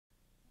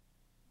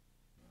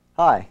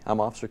Hi, I'm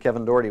Officer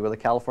Kevin Doherty with the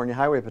California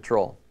Highway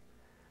Patrol.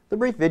 The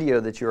brief video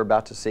that you are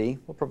about to see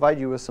will provide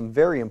you with some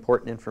very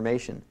important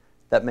information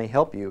that may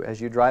help you as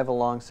you drive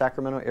along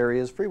Sacramento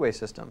area's freeway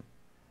system.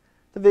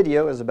 The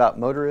video is about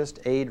motorist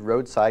aid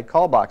roadside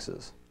call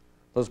boxes,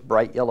 those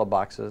bright yellow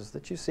boxes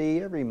that you see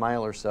every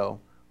mile or so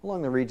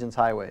along the region's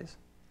highways.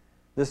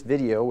 This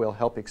video will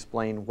help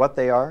explain what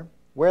they are,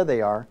 where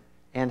they are,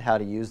 and how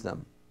to use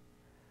them.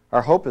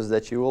 Our hope is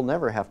that you will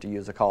never have to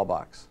use a call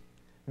box.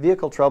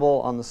 Vehicle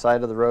trouble on the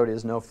side of the road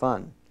is no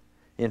fun.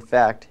 In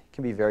fact, it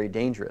can be very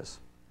dangerous.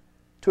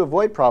 To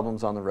avoid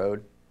problems on the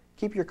road,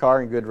 keep your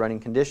car in good running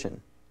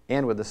condition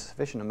and with a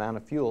sufficient amount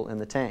of fuel in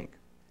the tank.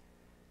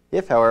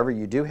 If, however,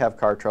 you do have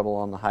car trouble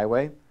on the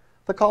highway,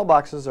 the call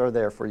boxes are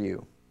there for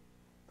you.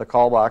 The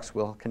call box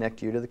will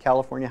connect you to the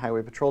California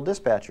Highway Patrol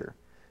dispatcher,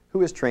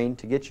 who is trained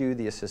to get you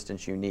the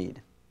assistance you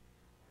need.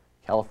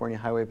 California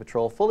Highway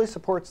Patrol fully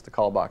supports the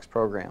call box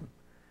program.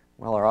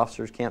 While our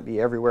officers can't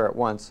be everywhere at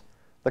once,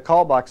 the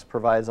call box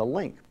provides a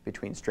link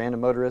between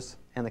stranded motorists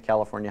and the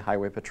California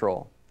Highway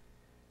Patrol.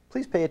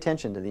 Please pay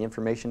attention to the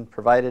information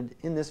provided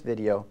in this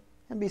video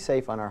and be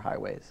safe on our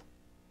highways.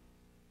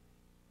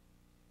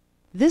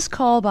 This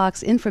call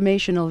box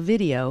informational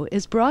video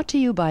is brought to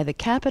you by the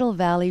Capital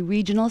Valley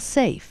Regional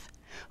SAFE,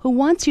 who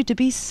wants you to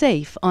be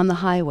safe on the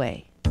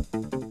highway.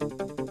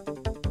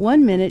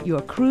 1 minute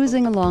you're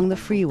cruising along the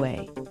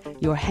freeway,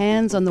 your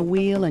hands on the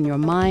wheel and your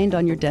mind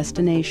on your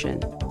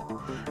destination.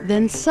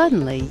 Then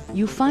suddenly,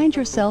 you find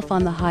yourself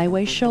on the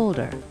highway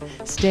shoulder,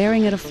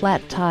 staring at a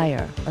flat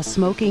tire, a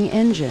smoking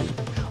engine,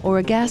 or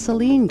a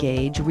gasoline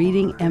gauge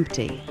reading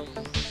empty.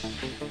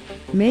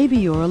 Maybe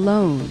you're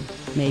alone,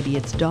 maybe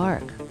it's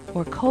dark,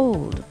 or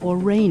cold, or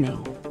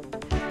raining.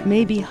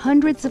 Maybe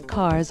hundreds of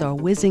cars are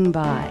whizzing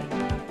by,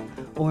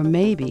 or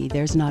maybe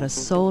there's not a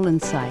soul in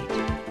sight.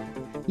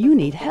 You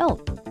need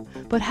help,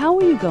 but how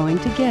are you going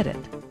to get it?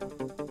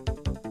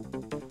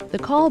 The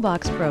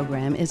Callbox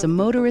program is a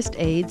motorist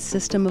aid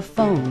system of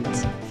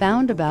phones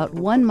found about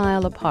 1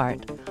 mile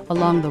apart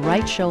along the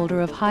right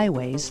shoulder of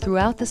highways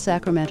throughout the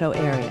Sacramento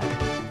area.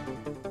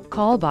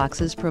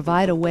 Callboxes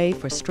provide a way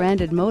for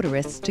stranded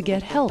motorists to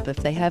get help if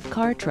they have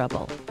car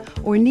trouble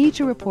or need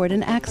to report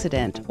an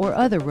accident or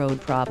other road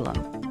problem.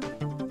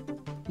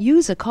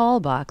 Use a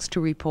callbox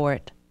to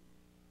report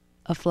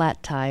a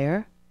flat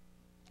tire,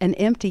 an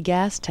empty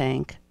gas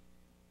tank,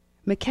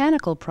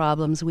 mechanical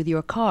problems with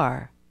your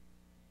car,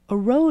 a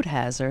road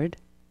hazard,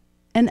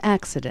 an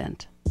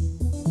accident.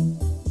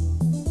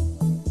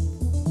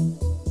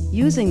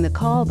 Using the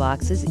call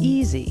box is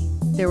easy.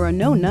 There are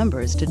no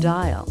numbers to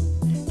dial.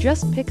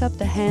 Just pick up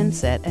the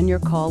handset and your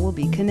call will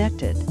be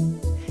connected.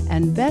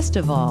 And best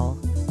of all,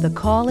 the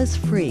call is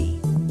free.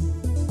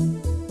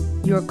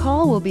 Your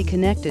call will be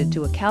connected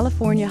to a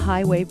California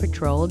Highway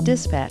Patrol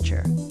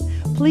dispatcher.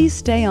 Please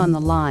stay on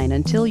the line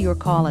until your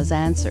call is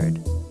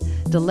answered.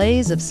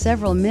 Delays of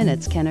several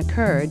minutes can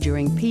occur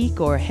during peak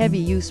or heavy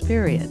use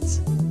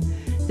periods.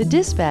 The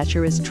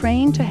dispatcher is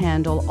trained to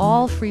handle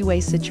all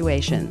freeway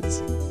situations.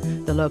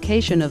 The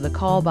location of the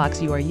call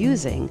box you are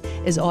using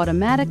is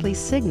automatically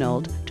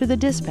signaled to the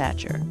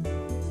dispatcher.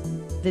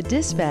 The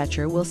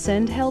dispatcher will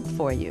send help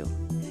for you,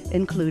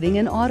 including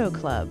an auto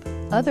club,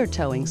 other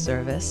towing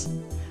service,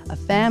 a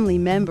family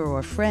member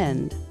or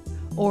friend,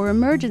 or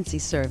emergency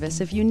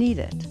service if you need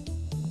it.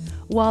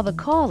 While the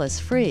call is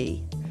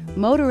free,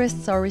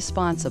 motorists are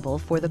responsible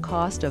for the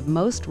cost of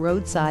most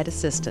roadside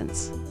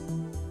assistance.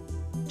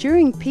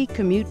 During peak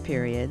commute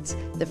periods,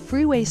 the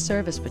Freeway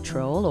Service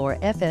Patrol, or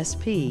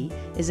FSP,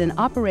 is in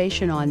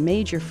operation on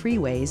major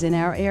freeways in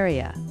our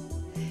area.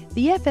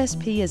 The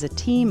FSP is a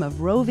team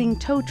of roving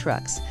tow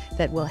trucks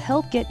that will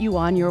help get you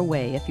on your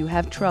way if you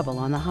have trouble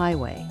on the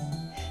highway.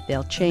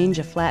 They'll change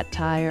a flat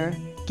tire,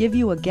 give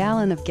you a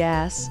gallon of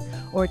gas,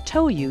 or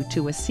tow you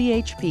to a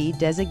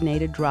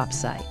CHP-designated drop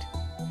site.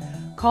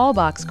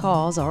 Callbox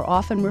calls are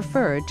often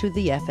referred to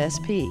the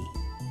FSP.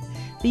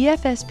 The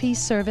FSP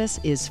service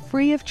is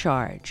free of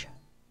charge.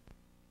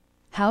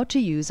 How to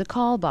use a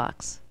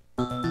callbox.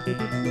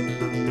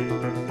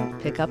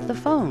 Pick up the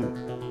phone.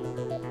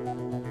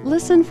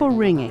 Listen for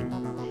ringing.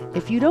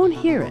 If you don't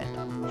hear it,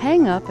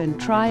 hang up and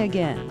try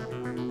again.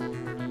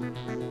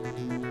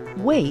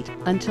 Wait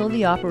until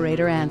the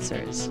operator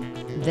answers.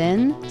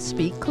 Then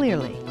speak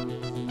clearly.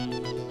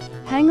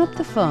 Hang up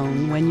the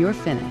phone when you're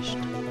finished.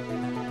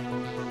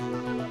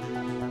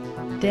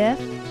 Deaf,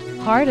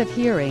 hard of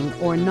hearing,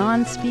 or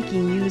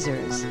non-speaking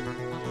users.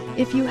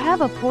 If you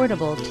have a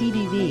portable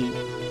TDD,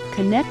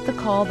 connect the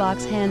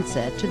callbox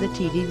handset to the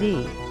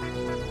TDD.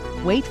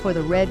 Wait for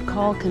the red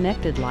call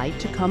connected light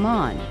to come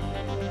on.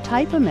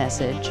 Type a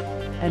message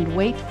and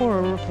wait for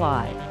a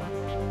reply.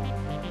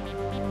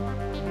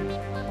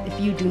 If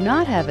you do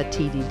not have a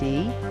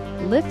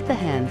TDD, lift the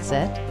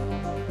handset,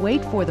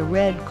 wait for the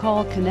red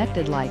call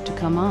connected light to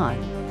come on.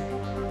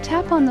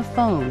 Tap on the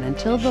phone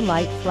until the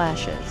light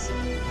flashes.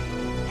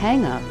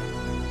 Hang up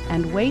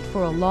and wait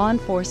for a law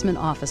enforcement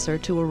officer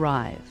to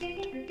arrive.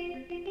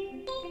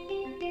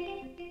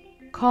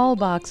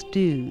 Callbox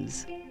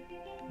dues.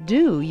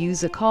 Do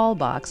use a call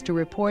box to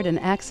report an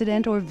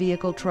accident or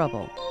vehicle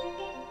trouble.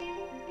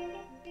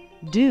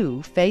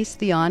 Do face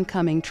the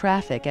oncoming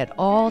traffic at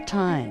all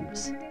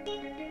times.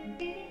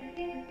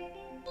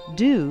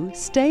 Do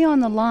stay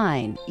on the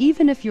line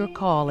even if your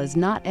call is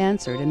not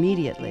answered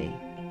immediately.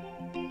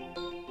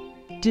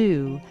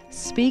 Do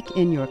speak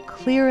in your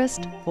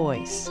clearest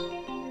voice.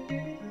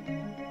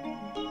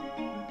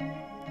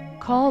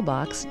 Call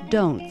box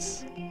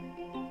don'ts.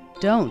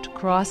 Don't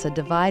cross a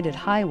divided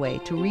highway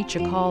to reach a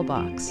call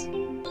box.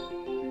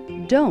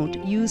 Don't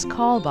use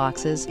call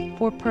boxes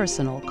for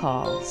personal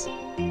calls.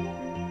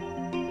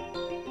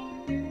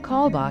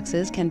 Call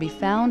boxes can be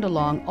found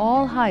along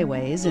all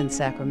highways in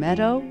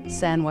Sacramento,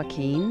 San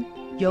Joaquin,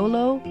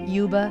 Yolo,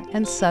 Yuba,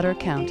 and Sutter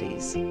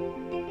counties.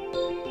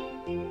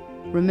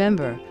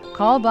 Remember,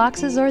 call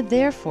boxes are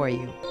there for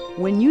you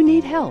when you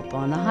need help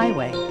on the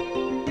highway.